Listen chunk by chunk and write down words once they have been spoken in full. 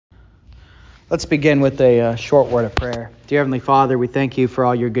Let's begin with a short word of prayer. Dear Heavenly Father, we thank you for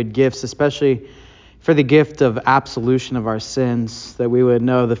all your good gifts, especially for the gift of absolution of our sins, that we would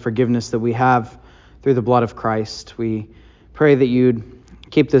know the forgiveness that we have through the blood of Christ. We pray that you'd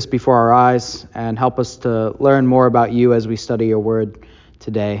keep this before our eyes and help us to learn more about you as we study your word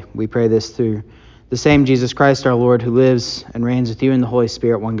today. We pray this through the same Jesus Christ, our Lord, who lives and reigns with you in the Holy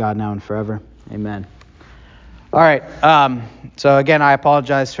Spirit, one God, now and forever. Amen. All right. So again, I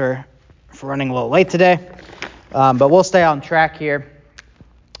apologize for running a little late today, but we'll stay on track here.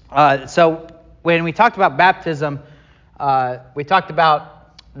 So when we talked about baptism, we talked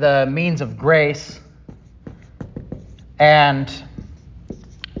about the means of grace, and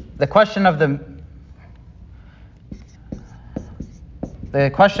the question of the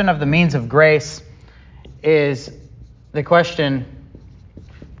means of grace is the question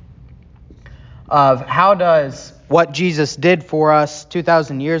of how does what Jesus did for us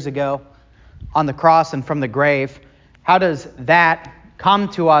 2,000 years ago on the cross and from the grave, how does that come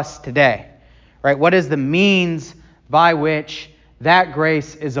to us today? Right? What is the means by which that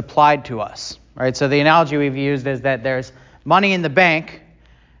grace is applied to us? Right? So the analogy we've used is that there's money in the bank.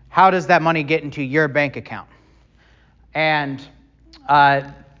 How does that money get into your bank account? And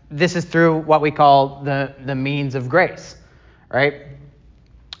this is through what we call the means of grace, right?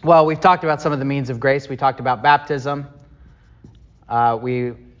 Well, we've talked about some of the means of grace. We talked about baptism.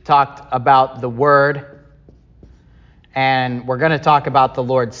 We talked about the Word. And we're going to talk about the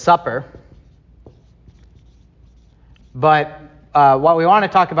Lord's Supper. But what we want to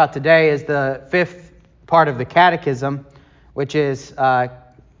talk about today is the fifth part of the Catechism, which is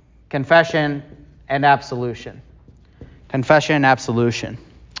confession and absolution. Confession and absolution.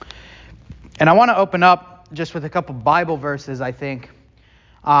 And I want to open up just with a couple Bible verses, I think.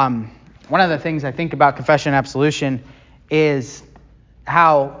 One of the things I think about confession and absolution is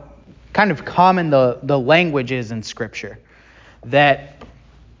how kind of common the language is in Scripture. That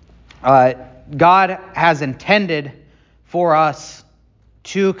God has intended for us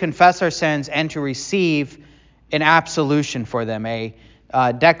to confess our sins and to receive an absolution for them, a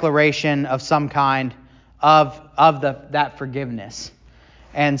declaration of some kind of that forgiveness.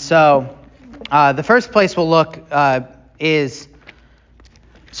 And so the first place we'll look is,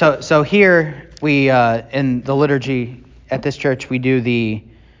 so here we, in the liturgy at this church, we do the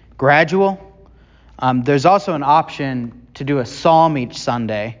gradual. There's also an option to do a psalm each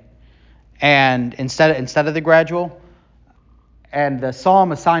Sunday, and instead of the gradual. And the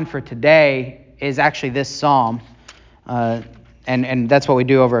psalm assigned for today is actually this psalm, and that's what we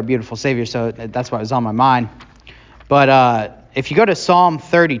do over at Beautiful Savior. So that's what was on my mind. But if you go to Psalm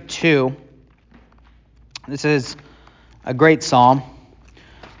 32, this is a great psalm.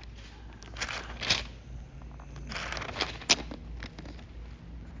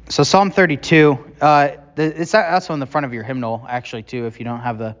 So Psalm 32, it's also in the front of your hymnal, actually, too, if you don't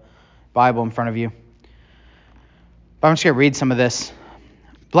have the Bible in front of you. But I'm just going to read some of this.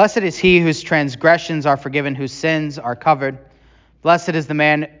 Blessed is he whose transgressions are forgiven, whose sins are covered. Blessed is the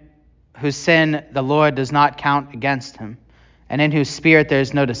man whose sin the Lord does not count against him, and in whose spirit there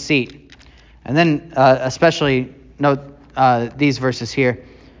is no deceit. And then especially note these verses here.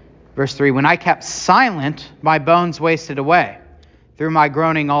 Verse 3, when I kept silent, my bones wasted away through my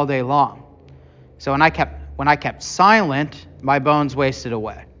groaning all day long. So when I kept silent, my bones wasted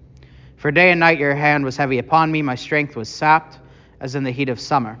away. For day and night your hand was heavy upon me, my strength was sapped, as in the heat of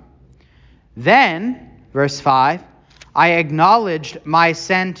summer. Then, verse 5, I acknowledged my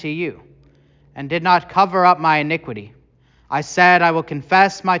sin to you, and did not cover up my iniquity. I said, I will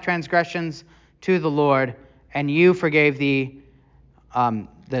confess my transgressions to the Lord, and you forgave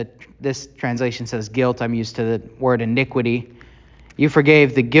this translation says guilt. I'm used to the word iniquity. You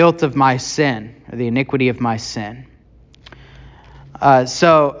forgave the guilt of my sin, or the iniquity of my sin.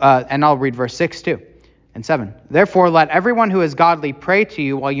 And I'll read verse 6 too, and 7. Therefore, let everyone who is godly pray to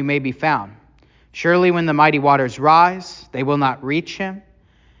you while you may be found. Surely when the mighty waters rise, they will not reach him.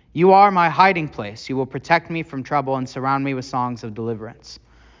 You are my hiding place. You will protect me from trouble and surround me with songs of deliverance.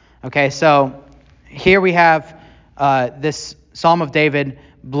 Okay, so here we have this Psalm of David.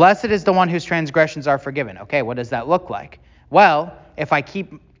 Blessed is the one whose transgressions are forgiven. Okay, what does that look like? Well, if I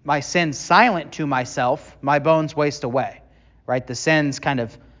keep my sins silent to myself, my bones waste away, right? The sins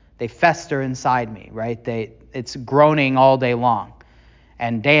they fester inside me, right? It's groaning all day long.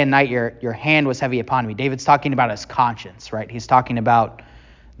 And day and night your hand was heavy upon me. David's talking about his conscience, right? He's talking about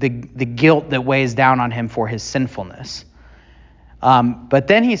the guilt that weighs down on him for his sinfulness. But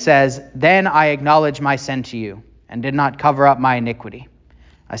then he says, then I acknowledge my sin to you and did not cover up my iniquity.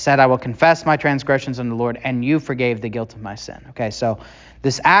 I said, I will confess my transgressions unto the Lord, and you forgave the guilt of my sin. Okay, so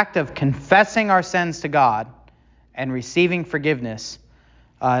this act of confessing our sins to God and receiving forgiveness,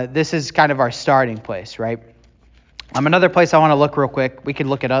 this is kind of our starting place, right? Another place I want to look real quick. We could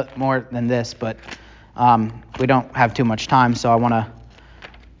look at more than this, but we don't have too much time, so I want to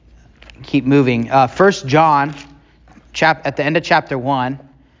keep moving. 1 John, at the end of chapter 1,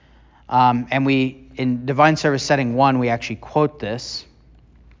 and in Divine Service Setting 1, we actually quote this.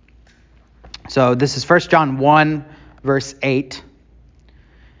 So this is 1 John 1, verse 8.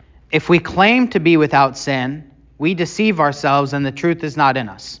 If we claim to be without sin, we deceive ourselves and the truth is not in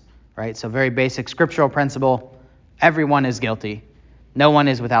us. Right? So very basic scriptural principle. Everyone is guilty. No one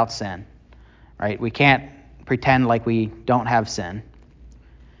is without sin. Right? We can't pretend like we don't have sin.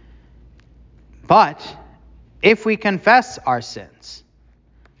 But if we confess our sins,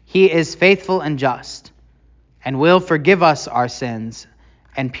 he is faithful and just and will forgive us our sins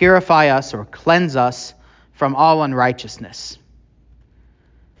and purify us or cleanse us from all unrighteousness.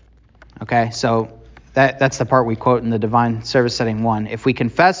 Okay, so that's the part we quote in the Divine Service Setting 1. If we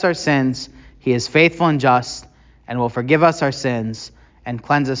confess our sins, he is faithful and just and will forgive us our sins and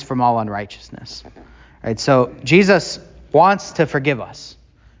cleanse us from all unrighteousness. Right, so Jesus wants to forgive us,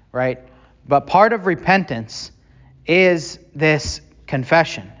 right? But part of repentance is this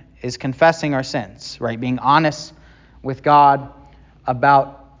confession, is confessing our sins, right? Being honest with God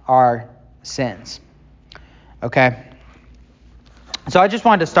about our sins. Okay? So I just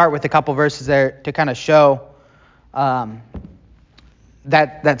wanted to start with a couple verses there to kind of show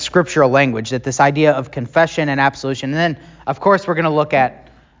that scriptural language, that this idea of confession and absolution. And then, of course, we're going to look at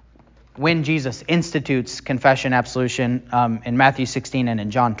when Jesus institutes confession and absolution in Matthew 16 and in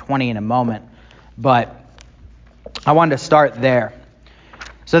John 20 in a moment. But I wanted to start there.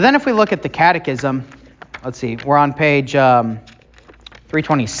 So then if we look at the Catechism, let's see, we're on page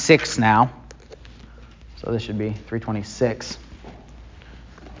 326 now. So this should be 326.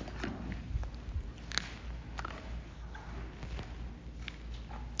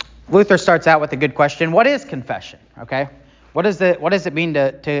 Luther starts out with a good question. What is confession? Okay? What does it mean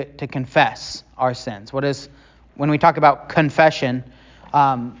to confess our sins? When we talk about confession,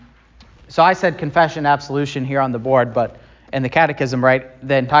 so I said confession, absolution here on the board, but in the Catechism, right,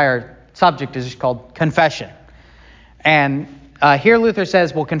 the entire subject is just called confession. And here Luther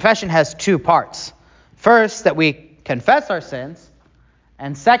says, well, confession has two parts. First, that we confess our sins,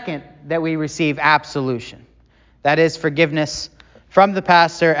 and second, that we receive absolution. That is forgiveness from the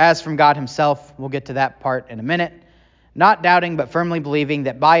pastor as from God himself. We'll get to that part in a minute. Not doubting, but firmly believing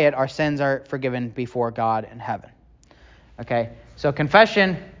that by it our sins are forgiven before God in heaven. Okay, so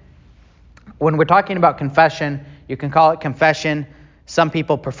confession, when we're talking about confession, you can call it confession. Some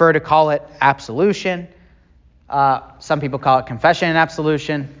people prefer to call it absolution. Some people call it confession and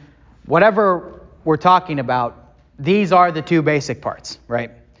absolution. Whatever we're talking about, these are the two basic parts,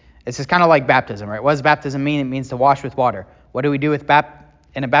 right? This is kind of like baptism, right? What does baptism mean? It means to wash with water. What do we do with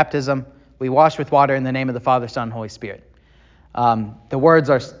in a baptism? We wash with water in the name of the Father, Son, and Holy Spirit. The words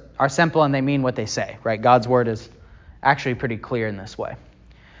are simple and they mean what they say, right? God's word is actually pretty clear in this way.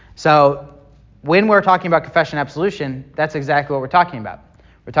 So when we're talking about confession and absolution, that's exactly what we're talking about.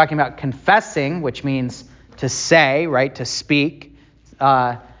 We're talking about confessing, which means to say, right? To speak,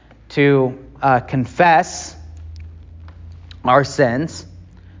 to confess our sins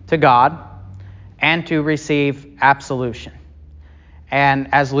to God, and to receive absolution.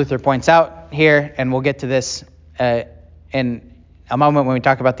 And as Luther points out here, and we'll get to this in a moment when we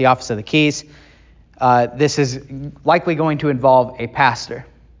talk about the office of the keys, this is likely going to involve a pastor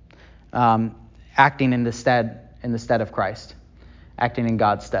acting in the stead of Christ, acting in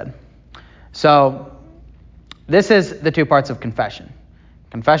God's stead. So this is the two parts of confession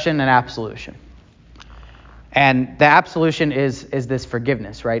and absolution. And the absolution is this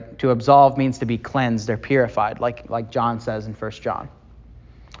forgiveness, right? To absolve means to be cleansed or purified, like John says in 1 John.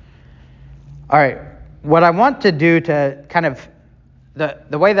 All right, what I want to do to kind of,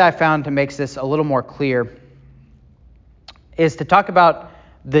 the way that I found to make this a little more clear is to talk about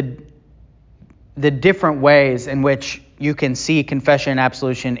the different ways in which you can see confession and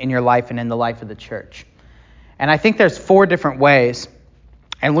absolution in your life and in the life of the church. And I think there's 4 different ways,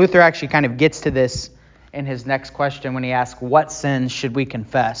 and Luther actually kind of gets to this in his next question when he asks, what sins should we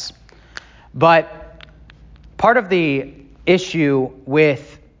confess? But part of the issue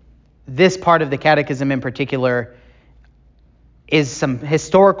with this part of the Catechism in particular is some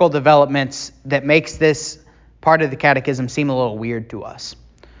historical developments that makes this part of the Catechism seem a little weird to us.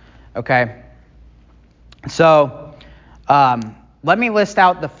 Okay? So let me list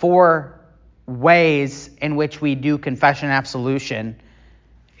out the 4 ways in which we do confession and absolution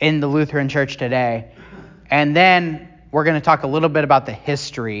in the Lutheran Church today. And then we're going to talk a little bit about the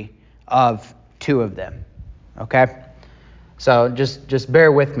history of two of them. Okay? So just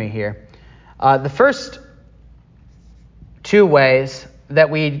bear with me here. The first two ways that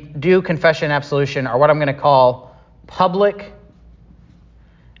we do confession and absolution are what I'm going to call public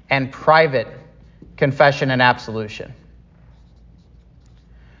and private confession and absolution.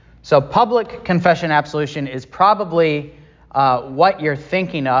 So public confession and absolution is probably what you're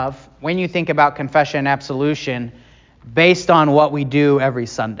thinking of when you think about confession and absolution based on what we do every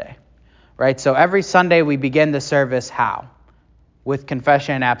Sunday, right? So every Sunday we begin the service how? With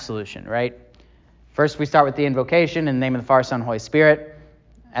confession and absolution, right? First we start with the invocation in the name of the Father, Son, and Holy Spirit.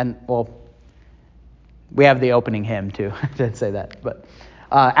 And, well, we have the opening hymn too. I didn't say that. But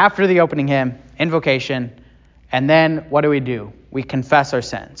after the opening hymn, invocation, and then what do? We confess our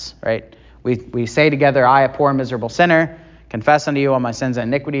sins, right? We say together, I, a poor miserable sinner, confess unto you all my sins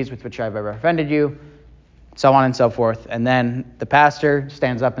and iniquities with which I have ever offended you, so on and so forth. And then the pastor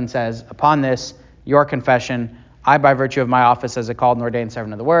stands up and says, upon this, your confession, I, by virtue of my office as a called and ordained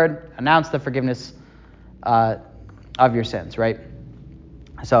servant of the word, announce the forgiveness of your sins, right?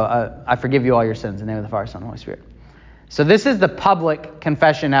 So I forgive you all your sins in the name of the Father, Son, and Holy Spirit. So this is the public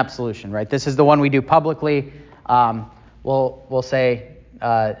confession and absolution, right? This is the one we do publicly. We'll say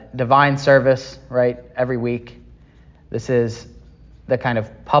divine service, right, every week. This is the kind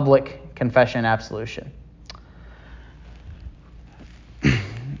of public confession and absolution.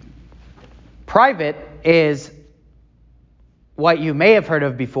 Private is what you may have heard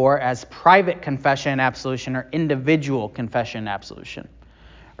of before as private confession and absolution or individual confession and absolution,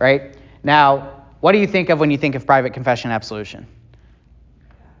 right? Now, what do you think of when you think of private confession and absolution?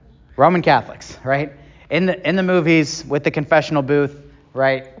 Roman Catholics, right? In the movies with the confessional booth,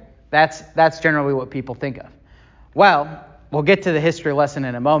 right? That's generally what people think of. Well, we'll get to the history lesson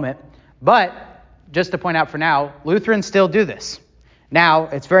in a moment, but just to point out for now, Lutherans still do this. Now,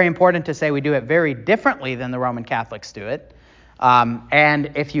 it's very important to say we do it very differently than the Roman Catholics do it.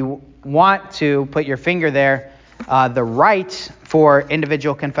 And if you want to put your finger there, the right for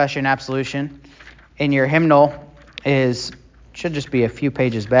individual confession and absolution in your hymnal should just be a few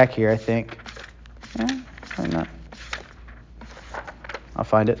pages back here, I think. Probably not. I'll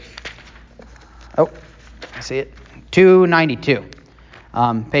find it. Oh, I see it. 292.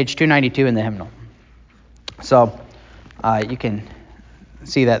 Page 292 in the hymnal. So you can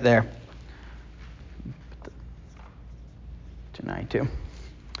see that there. 292.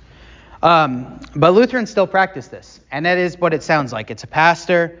 But Lutherans still practice this, and that is what it sounds like. It's a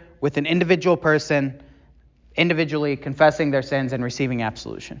pastor with an individual person individually confessing their sins and receiving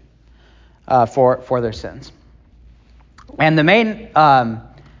absolution for their sins. And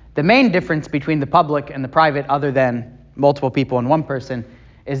the main difference between the public and the private, other than multiple people and one person,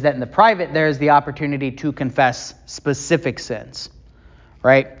 is that in the private there is the opportunity to confess specific sins,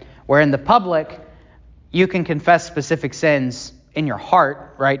 right? Where in the public you can confess specific sins in your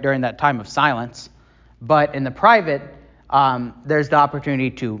heart, right, during that time of silence. But in the private, there's the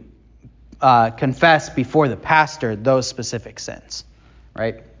opportunity to confess before the pastor those specific sins,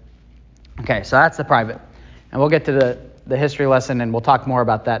 right? Okay, so that's the private. And we'll get to the history lesson, and we'll talk more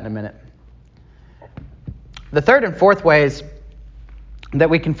about that in a minute. The third and fourth ways that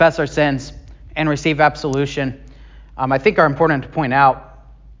we confess our sins and receive absolution, I think are important to point out.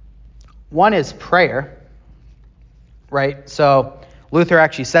 One is prayer, right? So Luther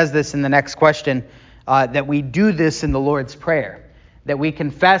actually says this in the next question, that we do this in the Lord's Prayer, that we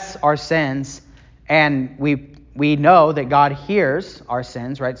confess our sins, and we know that God hears our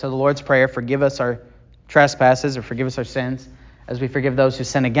sins, right? So the Lord's Prayer, forgive us our trespasses or forgive us our sins as we forgive those who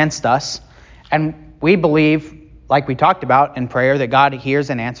sin against us. And we believe, like we talked about in prayer, that God hears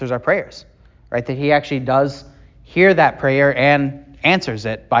and answers our prayers, right? That he actually does hear that prayer and answers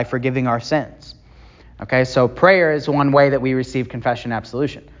it by forgiving our sins. Okay, so prayer is one way that we receive confession and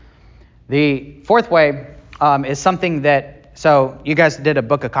absolution. The fourth way is something that, so you guys did a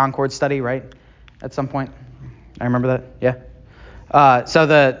Book of Concord study, right? At some point? I remember that, yeah? So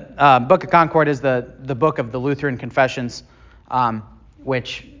the Book of Concord is the book of the Lutheran confessions,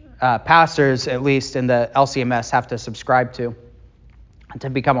 which pastors, at least in the LCMS, have to subscribe to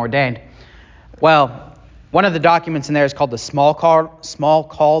become ordained. Well, one of the documents in there is called the Small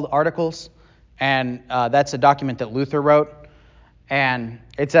Called Articles, and that's a document that Luther wrote. And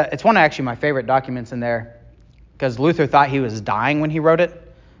it's one of actually my favorite documents in there, because Luther thought he was dying when he wrote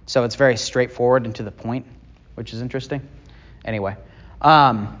it, so it's very straightforward and to the point, which is interesting. Anyway,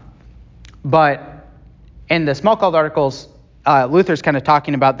 but in the Small Called Articles, Luther's kind of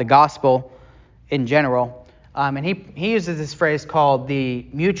talking about the gospel in general, And he uses this phrase called the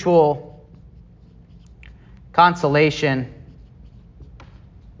mutual consolation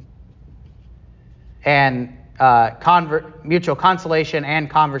and mutual consolation and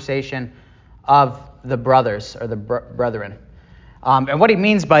conversation of the brothers or the brethren. And what he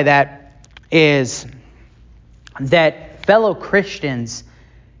means by that is that fellow Christians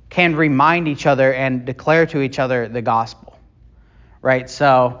can remind each other and declare to each other the gospel, right?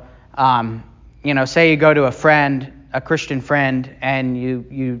 So, say you go to a friend, a Christian friend, and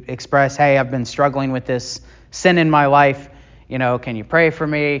you express, hey, I've been struggling with this sin in my life. Can you pray for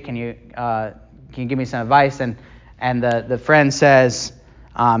me? Can you give me some advice? And the friend says,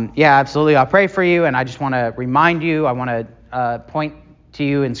 yeah, absolutely, I'll pray for you. And I just want to remind you, I want to point to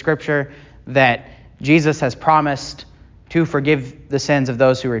you in Scripture that Jesus has promised to forgive the sins of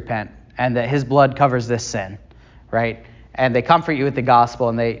those who repent, and that his blood covers this sin, right? And they comfort you with the gospel,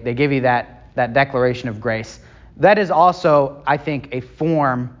 and they give you that declaration of grace. That is also, I think, a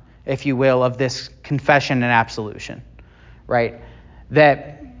form, if you will, of this confession and absolution, right?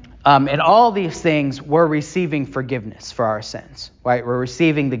 That in all these things, we're receiving forgiveness for our sins, right? We're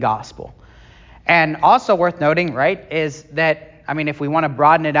receiving the gospel. And also worth noting, right, is that, if we want to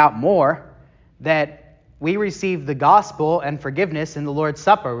broaden it out more, that we receive the gospel and forgiveness in the Lord's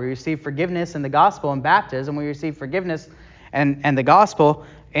Supper. We receive forgiveness in the gospel in baptism. We receive forgiveness and the gospel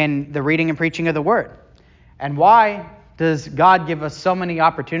in the reading and preaching of the word. And why does God give us so many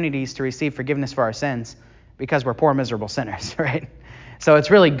opportunities to receive forgiveness for our sins? Because we're poor, miserable sinners, right? So it's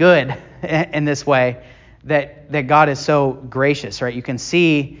really good in this way that God is so gracious, right? You can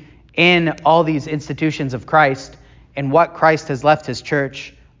see in all these institutions of Christ and what Christ has left his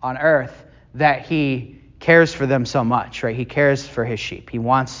church on earth that he cares for them so much, right? He cares for his sheep. He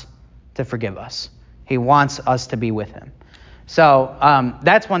wants to forgive us. He wants us to be with him. So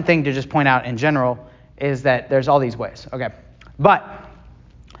that's one thing to just point out in general, is that there's all these ways. Okay, but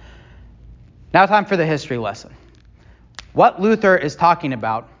now time for the history lesson. What Luther is talking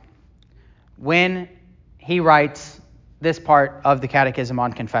about when he writes this part of the Catechism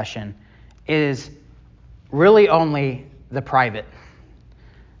on Confession is really only the private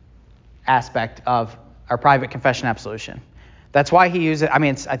aspect of our private confession absolution. That's why he uses, I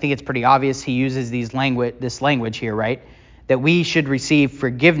think it's pretty obvious he uses this language here, right? That we should receive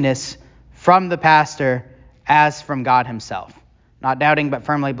forgiveness from the pastor as from God himself. Not doubting, but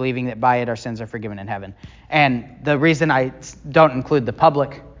firmly believing that by it our sins are forgiven in heaven. And the reason I don't include the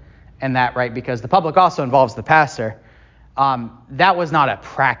public in that, right, because the public also involves the pastor, that was not a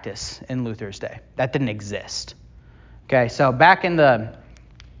practice in Luther's day. That didn't exist. Okay, so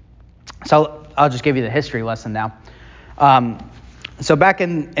so I'll just give you the history lesson now. So back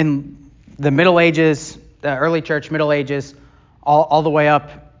in the Middle Ages, the early church, Middle Ages, all the way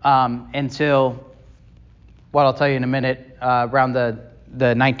up until what I'll tell you in a minute, around the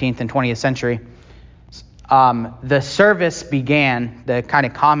 19th and 20th century, the service began, the kind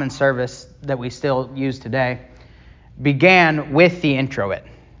of common service that we still use today, began with the introit,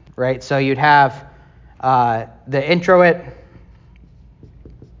 right? So you'd have the introit,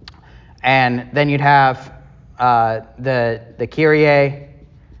 and then you'd have the Kyrie,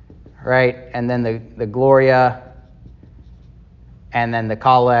 right? And then the Gloria, and then the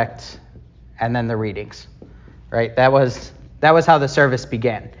Collect, and then the readings, right? That was how the service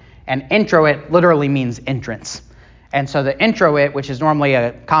began. And introit literally means entrance. And so the introit, which is normally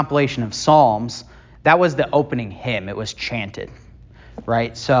a compilation of psalms, that was the opening hymn. It was chanted,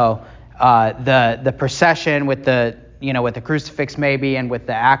 right? So the procession with the crucifix maybe, and with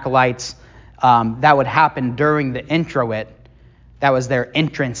the acolytes, that would happen during the introit. That was their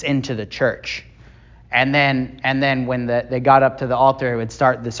entrance into the church. And then when they got up to the altar,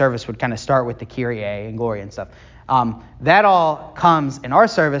 the service would kind of start with the Kyrie and Gloria and stuff. That all comes in our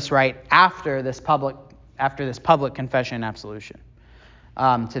service right after this public confession and absolution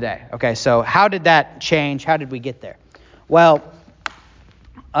today. Okay, so how did that change? How did we get there? Well,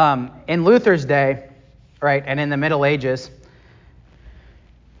 in Luther's day, right, and in the Middle Ages,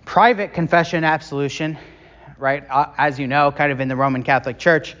 private confession and absolution, right, as you know, kind of in the Roman Catholic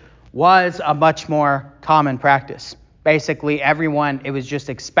Church, was a much more common practice. Basically, it was just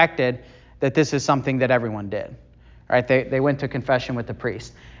expected that this is something that everyone did. Right? They went to confession with the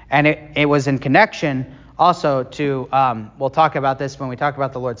priest. And it was in connection also to, we'll talk about this when we talk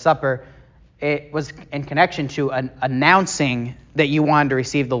about the Lord's Supper, it was in connection to announcing that you wanted to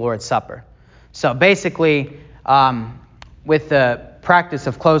receive the Lord's Supper. So basically, with the practice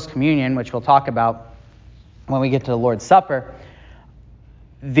of closed communion, which we'll talk about when we get to the Lord's Supper,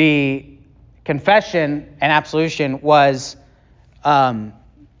 the confession and absolution was not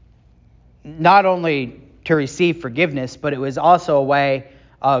only to receive forgiveness, but it was also a way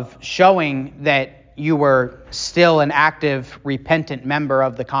of showing that you were still an active, repentant member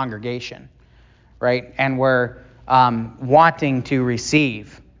of the congregation, right? And were wanting to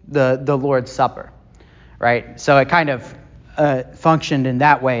receive the Lord's Supper, right? So it kind of functioned in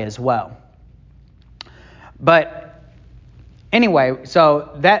that way as well. But anyway,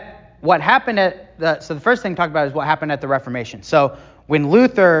 so what happened so the first thing to talk about is what happened at the Reformation. So when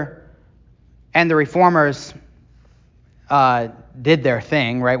Luther and the Reformers did their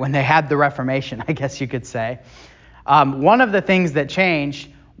thing, right, when they had the Reformation, I guess you could say, one of the things that changed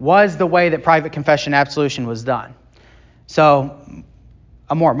was the way that private confession and absolution was done. So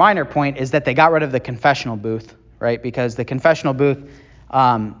a more minor point is that they got rid of the confessional booth, right, because the confessional booth,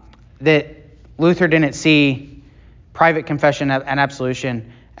 that Luther didn't see private confession and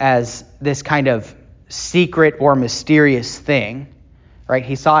absolution as this kind of secret or mysterious thing, right?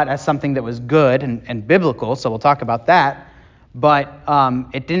 He saw it as something that was good and biblical, so we'll talk about that. But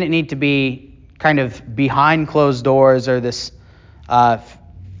it didn't need to be kind of behind closed doors or this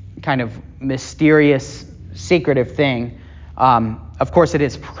kind of mysterious, secretive thing. Of course, it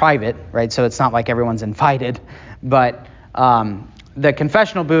is private, right? So it's not like everyone's invited. But the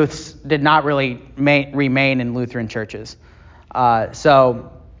confessional booths did not really remain in Lutheran churches.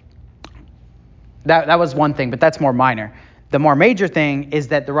 So that was one thing, but that's more minor. The more major thing is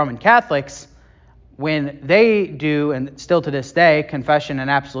that the Roman Catholics, when they do, and still to this day, confession and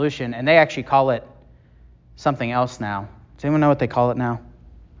absolution, and they actually call it something else now. Does anyone know what they call it now?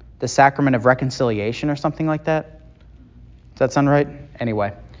 The Sacrament of Reconciliation or something like that? Does that sound right?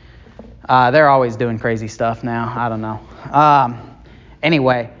 Anyway, they're always doing crazy stuff now. I don't know.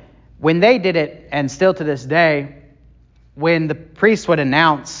 Anyway, when they did it, and still to this day, when the priest would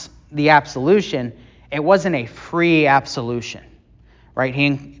announce the absolution, it wasn't a free absolution, right?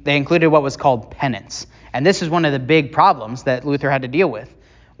 They included what was called penance. And this is one of the big problems that Luther had to deal with,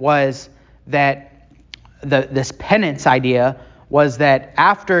 was that this penance idea was that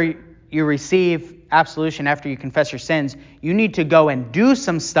after you receive absolution, after you confess your sins, you need to go and do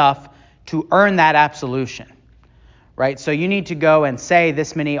some stuff to earn that absolution, right? So you need to go and say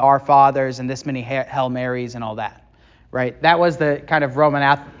this many Our Fathers and this many Hail Marys and all that, right? That was the kind of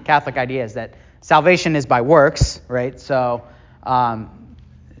Roman Catholic idea, is that salvation is by works, right? So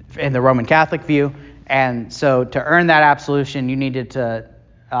in the Roman Catholic view, and so to earn that absolution, you needed to,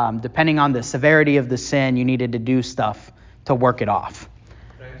 depending on the severity of the sin, you needed to do stuff to work it off.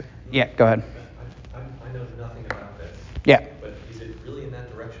 Yeah, go ahead. I know nothing about this. Yeah. But is it really in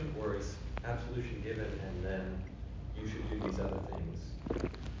that direction, or is absolution given and then you should do these other things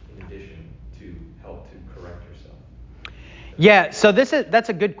in addition to help to correct yourself? Yeah, so that's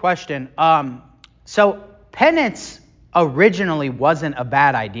a good question. So penance originally wasn't a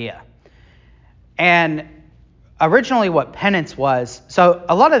bad idea. And originally what penance was, so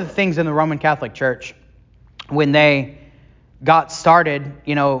a lot of the things in the Roman Catholic Church, when they got started,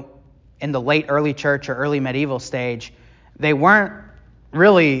 in the late early church or early medieval stage, they weren't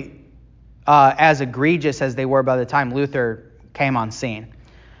really as egregious as they were by the time Luther came on scene.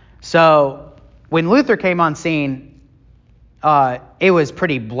 So when Luther came on scene, it was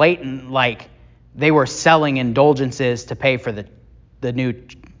pretty blatant, like they were selling indulgences to pay for the new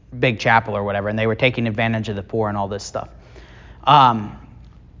big chapel or whatever, and they were taking advantage of the poor and all this stuff.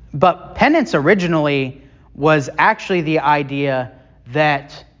 But penance originally was actually the idea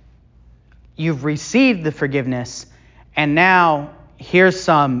that you've received the forgiveness, and now here's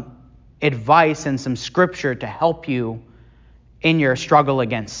some advice and some scripture to help you in your struggle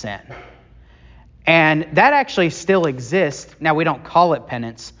against sin. And that actually still exists. Now, we don't call it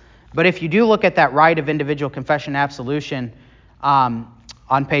penance, but if you do look at that rite of individual confession and absolution on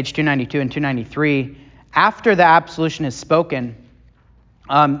page 292 and 293, after the absolution is spoken,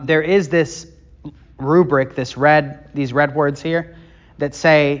 there is this rubric, these red words here, that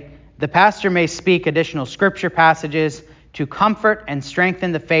say, the pastor may speak additional scripture passages to comfort and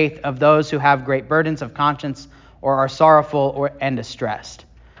strengthen the faith of those who have great burdens of conscience or are sorrowful and distressed,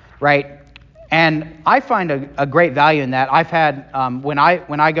 right? And I find a great value in that. I've had, when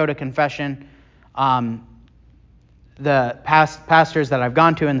I go to confession, the pastors that I've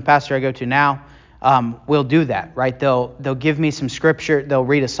gone to and the pastor I go to now will do that, right? They'll give me some scripture, they'll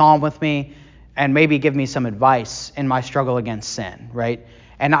read a psalm with me, and maybe give me some advice in my struggle against sin, right?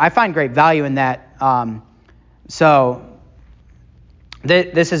 And I find great value in that. So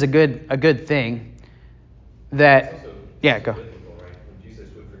this is a good thing. That also, yeah, go. Biblical, right? When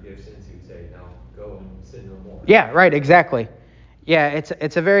Jesus would forgive sins, he would say, "Now go and sin no more." Yeah, right, exactly. Yeah,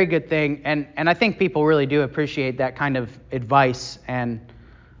 it's a very good thing, and I think people really do appreciate that kind of advice and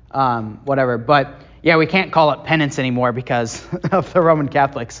whatever. But yeah, we can't call it penance anymore because of the Roman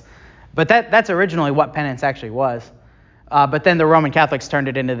Catholics. But that's originally what penance actually was. But then the Roman Catholics turned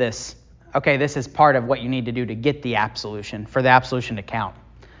it into this, okay, this is part of what you need to do to get the absolution, for the absolution to count.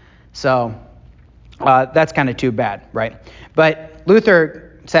 So that's kind of too bad, right? But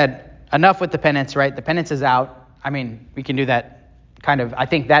Luther said, enough with the penance, right? The penance is out. I mean, we can do that kind of, I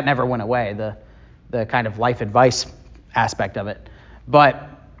think that never went away, the kind of life advice aspect of it. But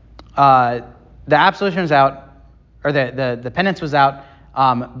the absolution was out, or the penance was out,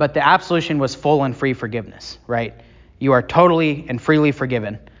 but the absolution was full and free forgiveness, right? You are totally and freely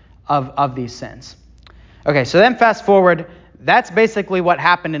forgiven of these sins. Okay, so then fast forward, that's basically what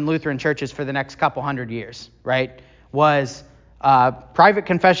happened in Lutheran churches for the next couple hundred years, right? Was private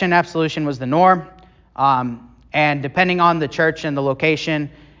confession and absolution was the norm, and depending on the church and the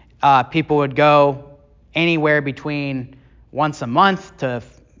location, people would go anywhere between once a month to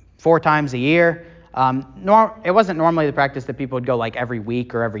 4 times a year. It wasn't normally the practice that people would go like every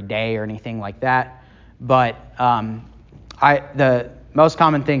week or every day or anything like that, but the most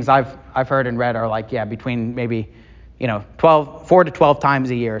common things I've heard and read are like, yeah, between maybe 4 to 12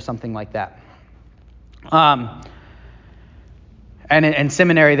 times a year or something like that. And in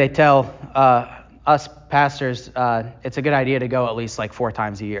seminary, they tell us pastors it's a good idea to go at least like 4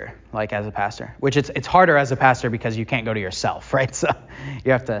 times a year, like as a pastor, which it's harder as a pastor because you can't go to yourself, right? So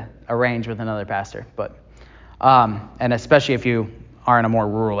you have to arrange with another pastor. But and especially if you are in a more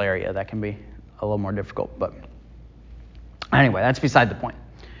rural area, that can be a little more difficult. But anyway, that's beside the point.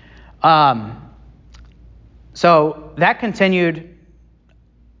 So that continued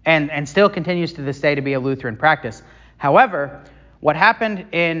and still continues to this day to be a Lutheran practice. However, what happened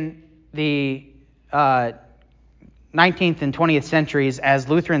in the 19th and 20th centuries as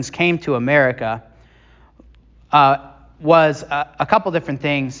Lutherans came to America was a couple different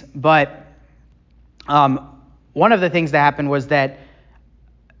things, but one of the things that happened was that,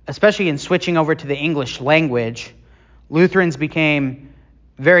 especially in switching over to the English language, Lutherans became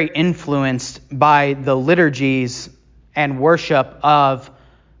very influenced by the liturgies and worship of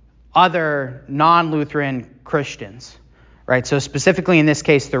other non-Lutheran Christians, right? So specifically in this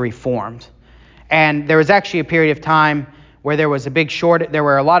case, the Reformed. And there was actually a period of time where there was a big shortage. There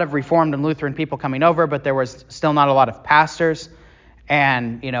were a lot of Reformed and Lutheran people coming over, but there was still not a lot of pastors.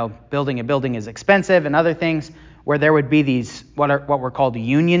 And, building a building is expensive and other things, where there would be these, what were called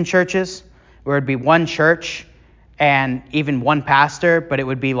union churches, where it would be one church and even one pastor, but it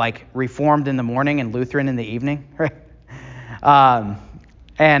would be like Reformed in the morning and Lutheran in the evening, right?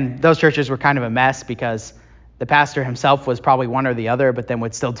 And those churches were kind of a mess because the pastor himself was probably one or the other, but then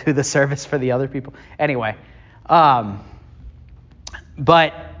would still do the service for the other people. Anyway,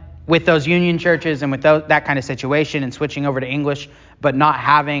 but with those union churches and with that kind of situation and switching over to English, but not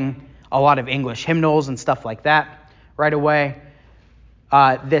having a lot of English hymnals and stuff like that right away,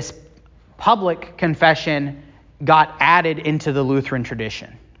 this public confession got added into the Lutheran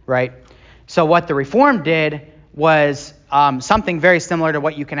tradition, right? So what the Reformed did was something very similar to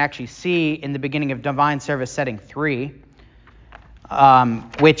what you can actually see in the beginning of Divine Service Setting 3,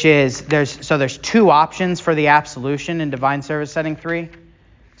 which is there's 2 options for the absolution in Divine Service Setting 3.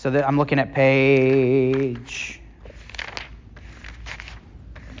 So I'm looking at page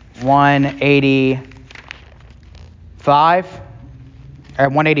 185 or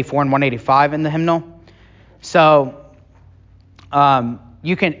 184 and 185 in the hymnal. So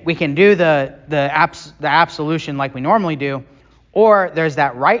we can do the absolution like we normally do, or there's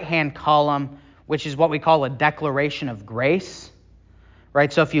that right-hand column, which is what we call a declaration of grace,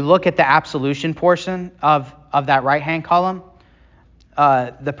 right? So if you look at the absolution portion of that right-hand column,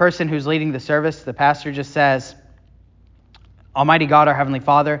 the person who's leading the service, the pastor, just says, Almighty God, our Heavenly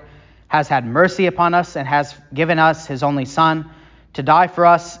Father, has had mercy upon us and has given us His only Son to die for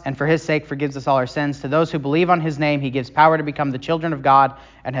us, and for His sake forgives us all our sins. To those who believe on His name, He gives power to become the children of God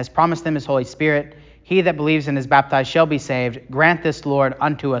and has promised them His Holy Spirit. He that believes and is baptized shall be saved. Grant this, Lord,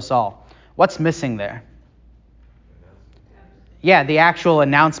 unto us all. What's missing there? Yeah, the actual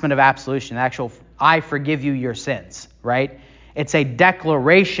announcement of absolution, the actual I forgive you your sins, right? It's a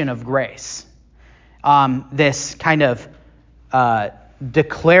declaration of grace. This kind of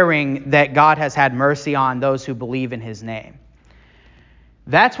declaring that God has had mercy on those who believe in His name.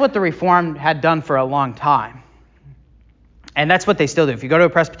 That's what the Reformed had done for a long time. And that's what they still do. If you go to a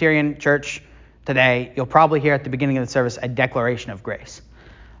Presbyterian church today, you'll probably hear at the beginning of the service a declaration of grace.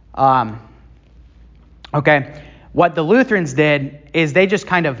 Okay. What the Lutherans did is they just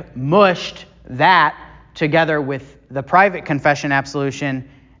kind of mushed that together with the private confession absolution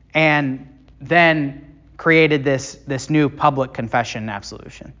and then created this new public confession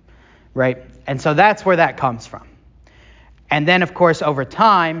absolution. right? And so that's where that comes from. And then, of course, over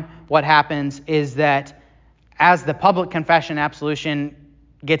time, what happens is that as the public confession absolution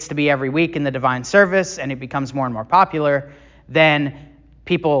gets to be every week in the divine service and it becomes more and more popular, then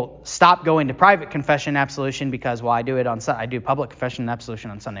people stop going to private confession absolution because, well, I do public confession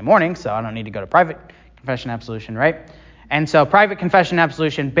absolution on Sunday morning, so I don't need to go to private confession absolution, right? And so private confession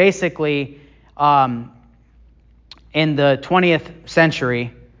absolution basically in the 20th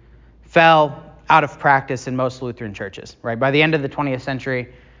century fell out of practice in most Lutheran churches, right? By the end of the 20th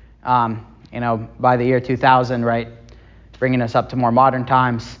century, by the year 2000, right, bringing us up to more modern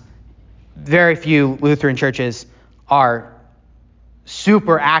times, very few Lutheran churches are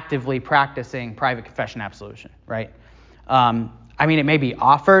super actively practicing private confession absolution, right? It may be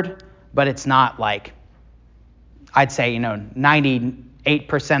offered, but it's not like, I'd say,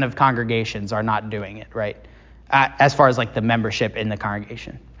 98% of congregations are not doing it, right? As far as like the membership in the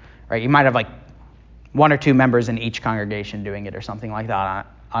congregation, right? You might have like one or two members in each congregation doing it or something like that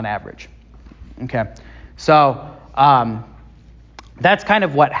on average. Okay, so that's kind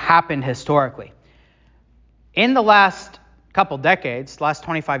of what happened historically. In the last couple decades, last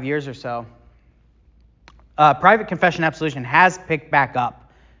 25 years or so, private confession absolution has picked back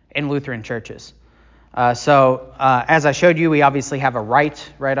up in Lutheran churches. So as I showed you, we obviously have a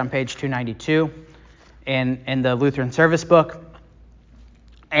rite right on page 292 in the Lutheran service book.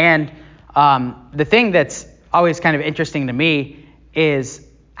 And the thing that's always kind of interesting to me is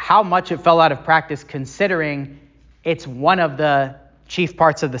how much it fell out of practice, considering it's one of the chief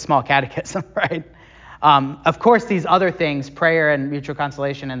parts of the small catechism, right? Of course, these other things, prayer and mutual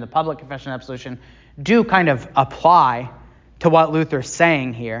consolation and the public confession absolution, do kind of apply to what Luther's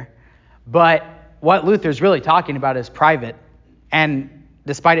saying here. But what Luther's really talking about is private. And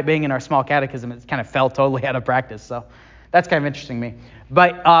despite it being in our small catechism, it kind of fell totally out of practice. So that's kind of interesting to me.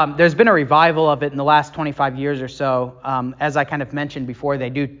 But there's been a revival of it in the last 25 years or so. As I kind of mentioned before, they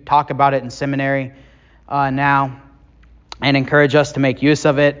do talk about it in seminary now and encourage us to make use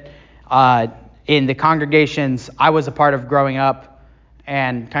of it. In the congregations I was a part of growing up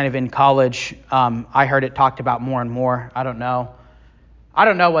and kind of in college, I heard it talked about more and more. I don't know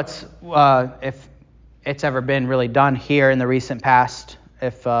what's if it's ever been really done here in the recent past,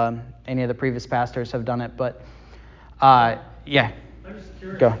 if any of the previous pastors have done it, but yeah. I'm just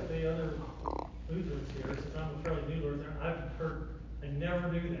curious Go. if the other Lutherans here, since I'm a fairly new Lutheran, I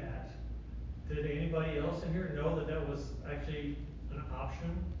never knew that. Did anybody else in here know that was actually an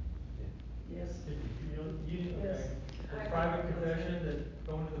option? Yes. Okay. Yes. For private confession, that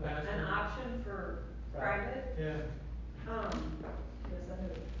going to the pastor? An option for private? Yeah. Yes, I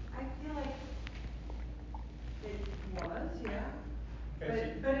knew. I feel like it was, yeah.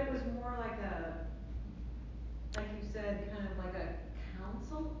 Okay, But it was more like you said, kind of like a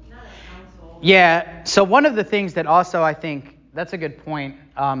council? Not a council. Yeah, so one of the things that also, I think, that's a good point.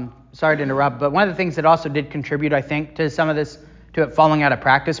 Sorry to interrupt, but one of the things that also did contribute, I think, to some of this, to it falling out of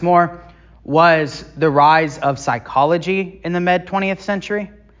practice more, was the rise of psychology in the mid-20th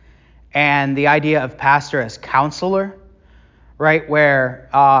century and the idea of pastor as counselor, right, where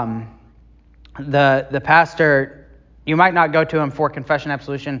the pastor, you might not go to him for confession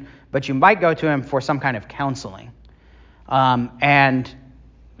absolution, but you might go to him for some kind of counseling. And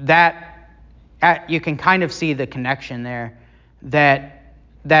that you can kind of see the connection there, that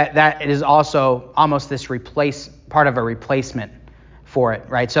it is also almost this part of a replacement for it,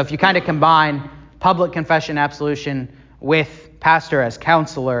 right? So if you kind of combine public confession absolution with pastor as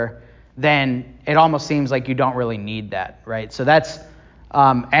counselor, then it almost seems like you don't really need that, right? So that's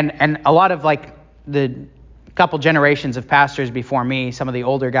and a lot of like the couple generations of pastors before me, some of the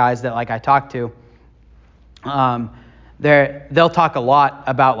older guys that like I talked to, they'll talk a lot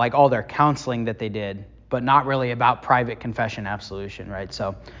about like all their counseling that they did, but not really about private confession absolution, right?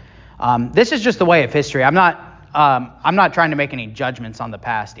 So this is just the way of history. I'm not trying to make any judgments on the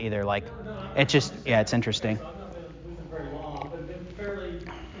past either. Like it's just it's interesting. So I've not been a Lutheran very long, but been fairly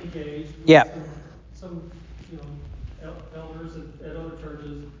engaged with Yeah. some elders at other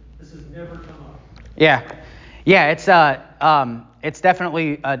churches. This has never come up. Yeah, it's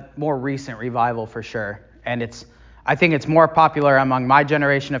definitely a more recent revival for sure, and I think it's more popular among my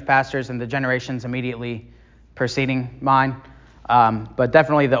generation of pastors and the generations immediately preceding mine. But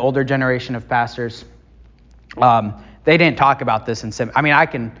definitely the older generation of pastors, they didn't talk about this in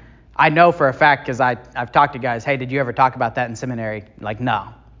seminary. I know for a fact because I've talked to guys, hey, did you ever talk about that in seminary? Like, no,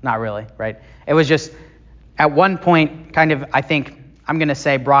 not really, right? It was just at one point, kind of, I think I'm going to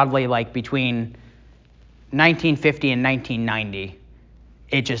say broadly, like between 1950 and 1990,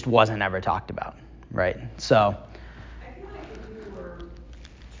 it just wasn't ever talked about, right? So. I feel like if you were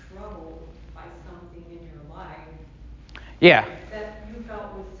troubled Yeah. that you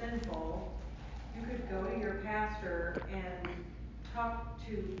felt was sinful, you could go to your pastor and talk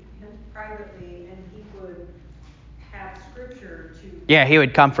to him privately, and he would have scripture to Yeah, he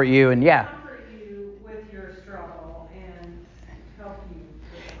would comfort you, and comfort you with your struggle and help you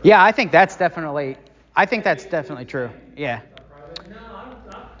with the Yeah, I think that's definitely true. Yeah. No,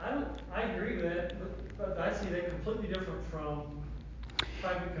 I don't, I agree with that, but I see that completely different from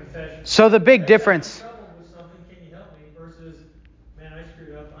private confession. So the big Hey, difference. I'm in trouble with something, can you help me? Versus, man, I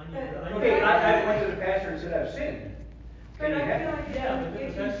screwed up. I need But- to. Okay, I went to the pastor and said I've sinned. But Can you I help feel me? like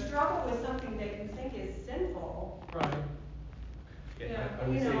if you struggle with something that you think is sinful, Right. Yeah, I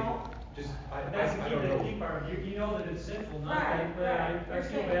would say, just, But that's I don't know. the key part. You know that it's sinful, not right, that, right. I You're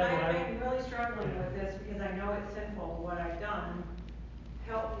feel saying, bad that I'm really struggling with this because I know it's sinful, what I've done.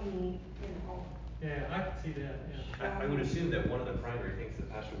 Help me, Yeah, I can see that, yeah. I would assume that one of the primary things the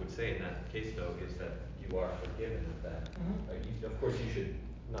pastor would say in that case, though, is that you are forgiven of that. Of course, you should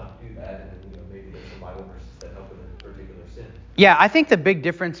not do that, and maybe there's some Bible verses that help with a particular sin. Yeah, I think the big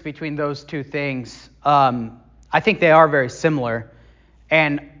difference between those two things, I think they are very similar.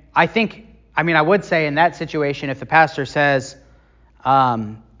 And I would say in that situation, if the pastor says,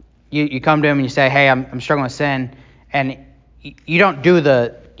 you come to him and you say, hey, I'm struggling with sin, and you don't do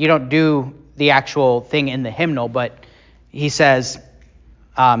the actual thing in the hymnal, but he says,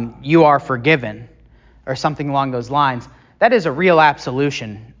 you are forgiven, or something along those lines, that is a real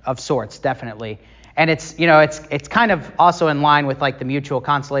absolution of sorts, definitely. And it's kind of also in line with like the mutual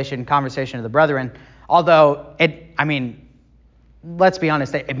consolation conversation of the brethren, although let's be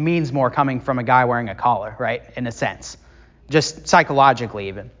honest, it means more coming from a guy wearing a collar, right, in a sense, just psychologically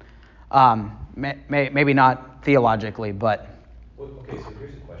even. Maybe not theologically, but... Well, okay, so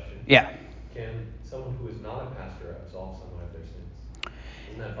here's a question. Yeah. Can someone who is not a pastor absolve someone of their sins?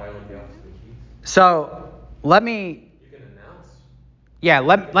 Doesn't that violate the office of the keys? So, let me... You can announce. Yeah,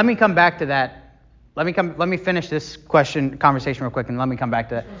 let me come back to that. Let me finish this conversation real quick, and let me come back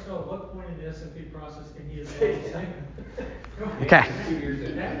to that. I just want to know, at what point in the SMP process can he absolve sin? Okay. 2 years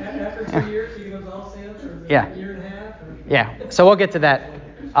in. After 2 years, he can absolve sin, or is it Yeah. a year and a half? Or? Yeah, so we'll get to that.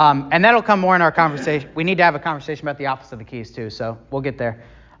 And that'll come more in our conversation. We need to have a conversation about the office of the keys, too, so we'll get there.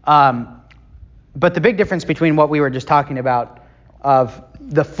 But the big difference between what we were just talking about of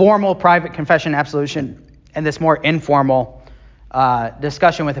the formal private confession and absolution and this more informal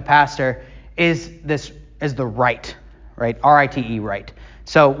discussion with the pastor is the rite, right? R-I-T-E, rite.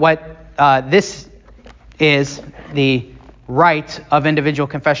 So what this is, the rite of individual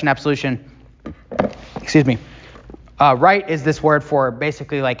confession and absolution, excuse me, rite is this word for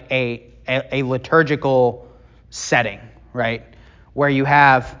basically like a liturgical setting, right? Where you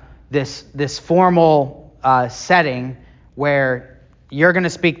have this formal setting where you're going to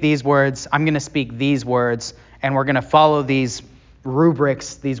speak these words, I'm going to speak these words, and we're going to follow these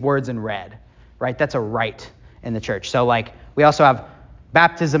rubrics, these words in red, right? That's a rite in the church. So like we also have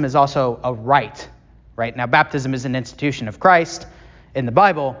baptism is also a rite, right? Now baptism is an institution of Christ in the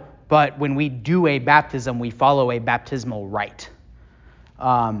Bible, but when we do a baptism, we follow a baptismal rite,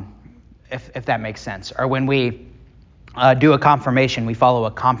 if that makes sense. Or when we do a confirmation, we follow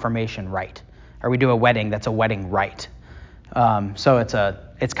a confirmation rite. Or we do a wedding, that's a wedding rite. So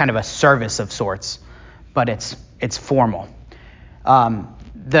it's kind of a service of sorts, but it's formal.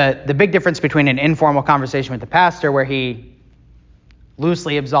 The big difference between an informal conversation with the pastor, where he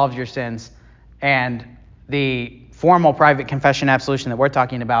loosely absolves your sins, and the formal private confession absolution that we're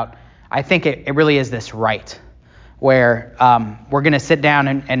talking about, I think it really is this rite where we're going to sit down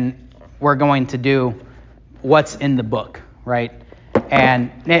and we're going to do what's in the book, right?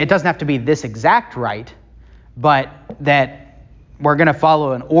 And it doesn't have to be this exact rite, but that we're going to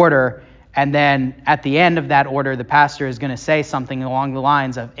follow an order, and then at the end of that order, the pastor is going to say something along the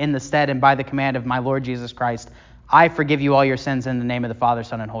lines of, in the stead and by the command of my Lord Jesus Christ, I forgive you all your sins in the name of the Father,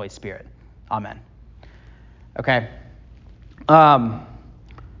 Son, and Holy Spirit. Amen. Okay.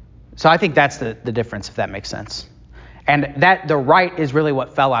 So I think that's the difference, if that makes sense. And that the rite is really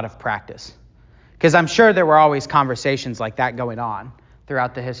what fell out of practice. Because I'm sure there were always conversations like that going on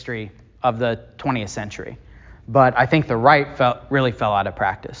throughout the history of the 20th century. But I think the rite really fell out of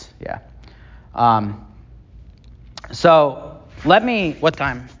practice. Yeah. So what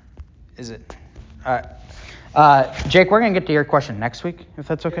time is it? Jake, we're going to get to your question next week, if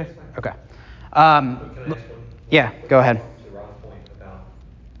that's okay. Okay. Can I ask one? Yeah, go ahead. To Rob's point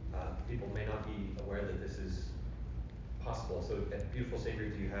about people may not be aware that this is possible. So at Beautiful Savior,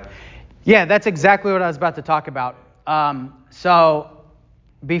 do you have... Yeah, that's exactly what I was about to talk about. So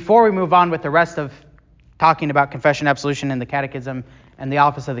before we move on with the rest of talking about confession, absolution, and the catechism and the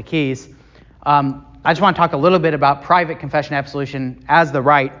office of the keys, I just want to talk a little bit about private confession and absolution as the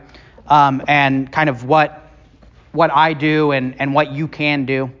rite, and kind of what I do and what you can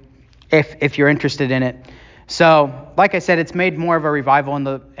do if you're interested in it. So, like I said, it's made more of a revival in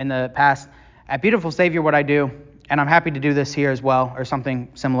the past. At Beautiful Savior, what I do, and I'm happy to do this here as well, or something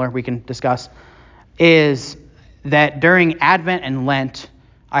similar we can discuss, is that during Advent and Lent,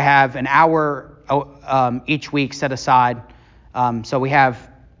 I have an hour each week set aside. So we have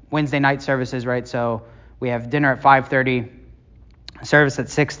Wednesday night services, right? So we have dinner at 5:30, service at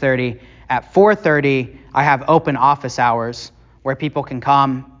 6:30. At 4:30, I have open office hours where people can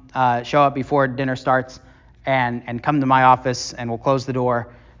come, show up before dinner starts, and come to my office, and we'll close the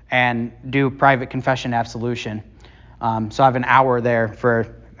door and do private confession and absolution. So I have an hour there for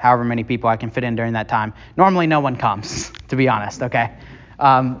however many people I can fit in during that time. Normally, no one comes, to be honest, okay?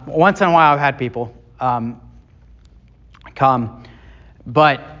 Once in a while, I've had people come,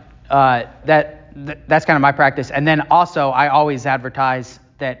 but that's kind of my practice. And then also, I always advertise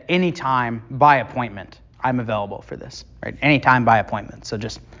that anytime by appointment, I'm available for this, right? Anytime by appointment. So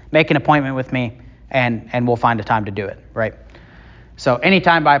just make an appointment with me, and we'll find a time to do it, right? So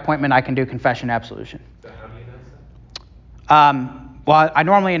anytime by appointment, I can do confession and absolution. So how do you announce that? Well, I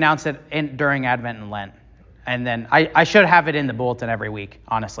normally announce it during Advent and Lent. And then I should have it in the bulletin every week.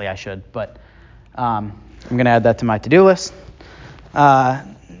 Honestly, I should. But I'm going to add that to my to-do list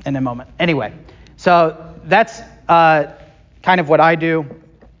in a moment. Anyway, so that's kind of what I do.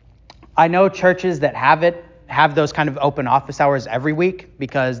 I know churches that have those kind of open office hours every week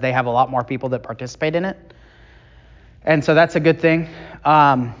because they have a lot more people that participate in it. And so that's a good thing.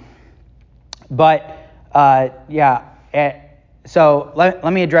 So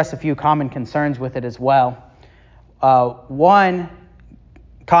let me address a few common concerns with it as well. One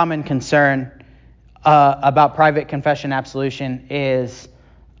common concern about private confession absolution is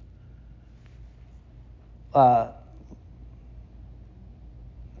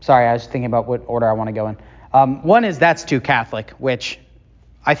sorry, I was thinking about what order I want to go in. One is that's too Catholic, which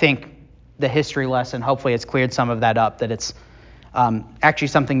I think the history lesson, hopefully it's cleared some of that up, that it's actually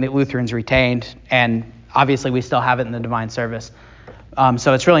something that Lutherans retained, and obviously we still have it in the divine service.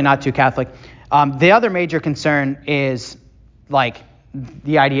 So it's really not too Catholic. The other major concern is like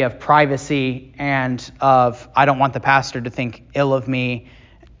the idea of privacy and of I don't want the pastor to think ill of me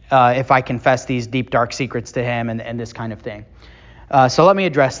if I confess these deep, dark secrets to him and this kind of thing. So let me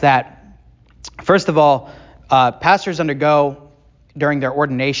address that. First of all, pastors undergo during their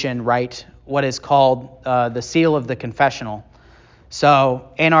ordination, right, what is called the seal of the confessional. So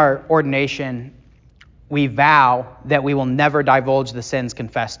in our ordination, we vow that we will never divulge the sins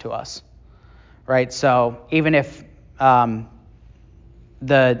confessed to us, right? So even if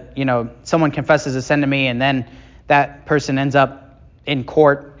someone confesses a sin to me and then that person ends up in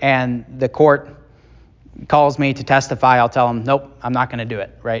court and the court calls me to testify, I'll tell them, nope, I'm not going to do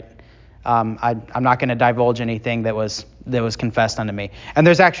it, right? I'm not going to divulge anything that was confessed unto me. And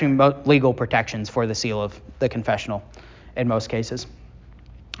there's actually legal protections for the seal of the confessional in most cases.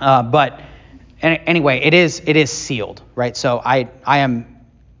 But anyway, it is sealed, right? So I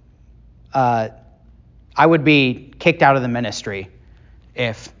would be kicked out of the ministry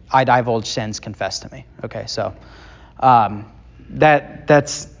if I divulge sins confessed to me. Okay, so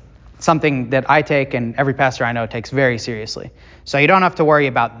that's something that I take and every pastor I know takes very seriously. So you don't have to worry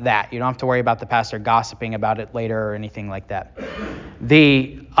about that. You don't have to worry about the pastor gossiping about it later or anything like that.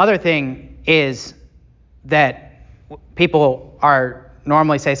 The other thing is that people are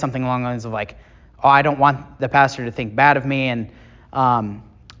normally say something along the lines of like, oh, I don't want the pastor to think bad of me. And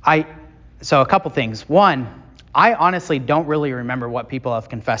so a couple things. One, I honestly don't really remember what people have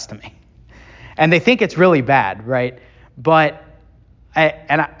confessed to me. And they think it's really bad, right? But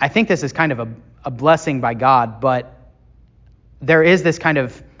I think this is kind of a blessing by God, but there is this kind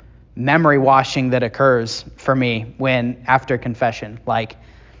of memory washing that occurs for me when after confession. Like,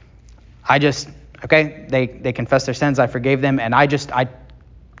 they confess their sins, I forgave them, and I just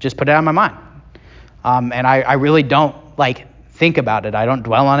put it out of my mind. And I really don't think about it. I don't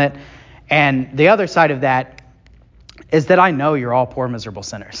dwell on it. And the other side of that is that I know you're all poor, miserable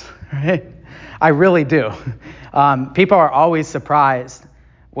sinners. Right? I really do. People are always surprised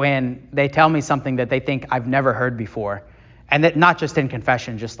when they tell me something that they think I've never heard before. And that not just in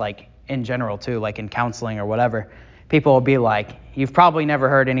confession, just like in general too, like in counseling or whatever. People will be like, you've probably never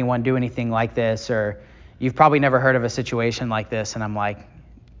heard anyone do anything like this, or you've probably never heard of a situation like this. And I'm like,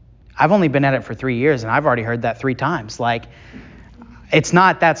 I've only been at it for 3 years and I've already heard that 3 times. Like, it's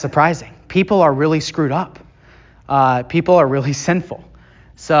not that surprising. People are really screwed up. People are really sinful.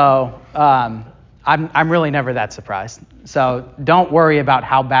 So I'm really never that surprised. So don't worry about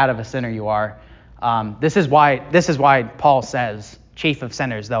how bad of a sinner you are. This is why Paul says, chief of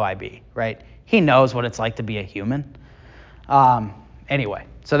sinners though I be, right? He knows what it's like to be a human. Anyway,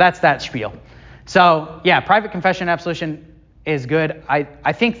 so that's that spiel. So yeah, private confession and absolution is good.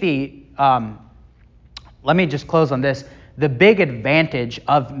 I think let me just close on this. The big advantage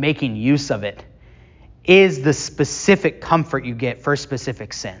of making use of it is the specific comfort you get for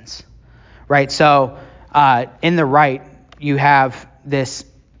specific sins, right? So in the rite, you have this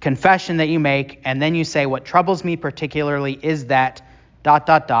confession that you make, and then you say, what troubles me particularly is that ...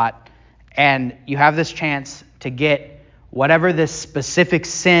 and you have this chance to get whatever this specific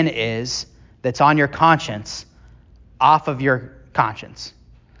sin is that's on your conscience off of your conscience,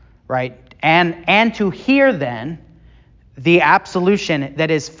 right? And to hear then the absolution that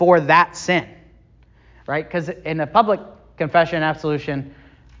is for that sin, right? Because in a public confession and absolution,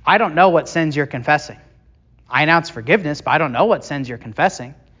 I don't know what sins you're confessing. I announce forgiveness, but I don't know what sins you're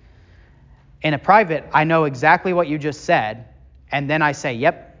confessing. In a private, I know exactly what you just said, and then I say,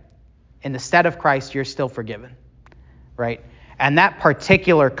 yep, in the stead of Christ, you're still forgiven, right? And that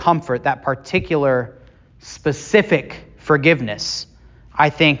particular comfort, that particular specific forgiveness, I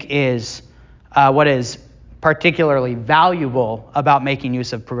think is what is particularly valuable about making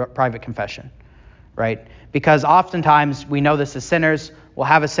use of private confession, right? Because oftentimes we know this as sinners, we'll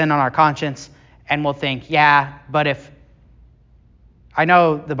have a sin on our conscience, and we'll think, yeah, but if I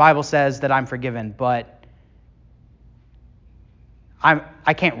know the Bible says that I'm forgiven, but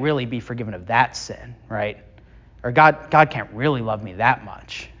I can't really be forgiven of that sin, right? Or God can't really love me that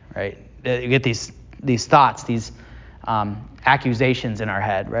much, right? You get these thoughts, these accusations in our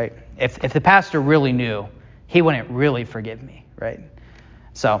head, right? If the pastor really knew, he wouldn't really forgive me, right?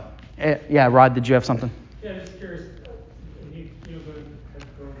 So, yeah, Rod, did you have something? Yeah, just curious. You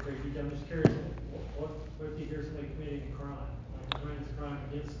go crazy. I'm just curious. What if you hear somebody committing a crime, like commits a crime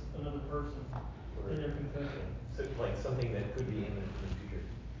against another person in their confession? So, like something that could be imminent in the future.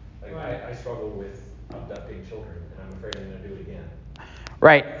 Like Right. I struggle with abducting children, and I'm afraid I'm going to do it again.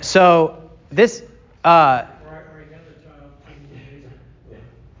 Right. So this. Or another child in the basement. Yeah.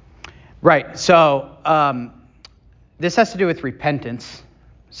 Right. So this has to do with repentance.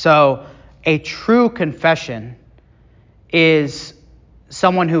 So a true confession is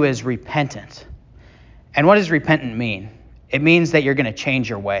someone who is repentant. And what does repentant mean? It means that you're going to change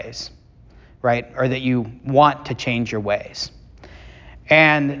your ways, right? Or that you want to change your ways.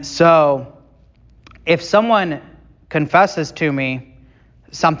 And so if someone confesses to me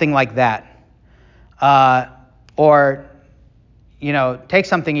something like that, or, take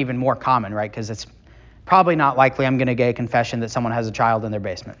something even more common, right? Because it's probably not likely I'm going to get a confession that someone has a child in their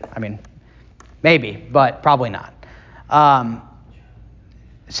basement. I mean, maybe, but probably not.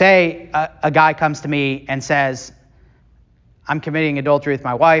 Say a guy comes to me and says, I'm committing adultery with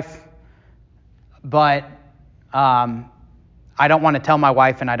my wife, but I don't want to tell my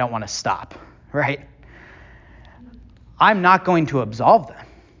wife and I don't want to stop, right? I'm not going to absolve them.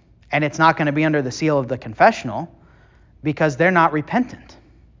 And it's not going to be under the seal of the confessional because they're not repentant.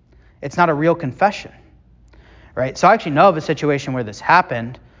 It's not a real confession, right? So I actually know of a situation where this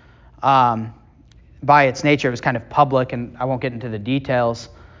happened. By its nature, it was kind of public, and I won't get into the details.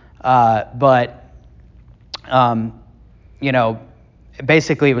 But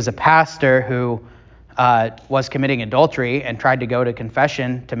basically it was a pastor who was committing adultery and tried to go to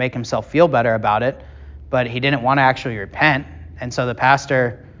confession to make himself feel better about it, but he didn't want to actually repent. And so the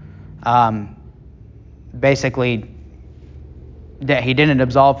pastor basically he didn't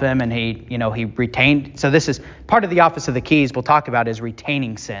absolve him, and he retained. So this is part of the office of the keys we'll talk about, is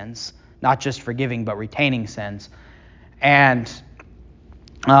retaining sins, not just forgiving, but retaining sins. And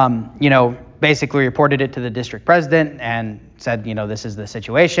basically reported it to the district president and said, this is the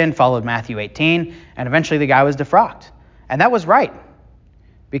situation, followed Matthew 18, and eventually the guy was defrocked. And that was right,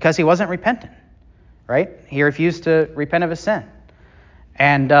 because he wasn't repentant, right? He refused to repent of his sin.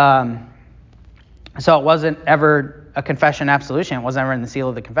 And so it wasn't ever a confession absolution. It wasn't ever in the seal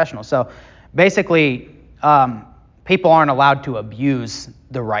of the confessional. So basically, people aren't allowed to abuse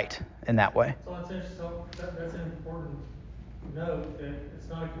the right in that way. So that's an important note, that it's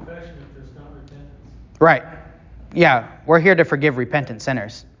not a confession if there's not repentance. Right. Yeah, we're here to forgive repentant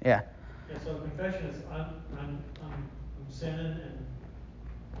sinners. Yeah. Yeah. So confession is I'm sinning and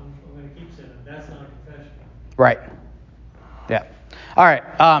I'm going to keep sinning. That's not a confession. Right. Yeah. All right.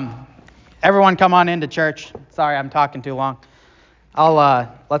 Everyone, come on into church. Sorry, I'm talking too long.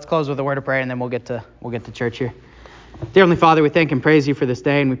 Let's close with a word of prayer, and then we'll get to church here. Dear Heavenly Father, we thank and praise you for this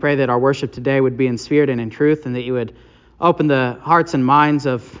day, and we pray that our worship today would be in spirit and in truth, and that you would open the hearts and minds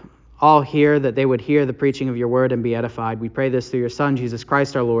of all here, that they would hear the preaching of your word and be edified. We pray this through your Son, Jesus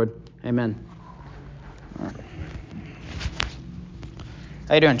Christ our Lord. Amen.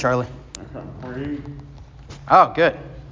 How you doing, Charlie? Are you? Oh, good.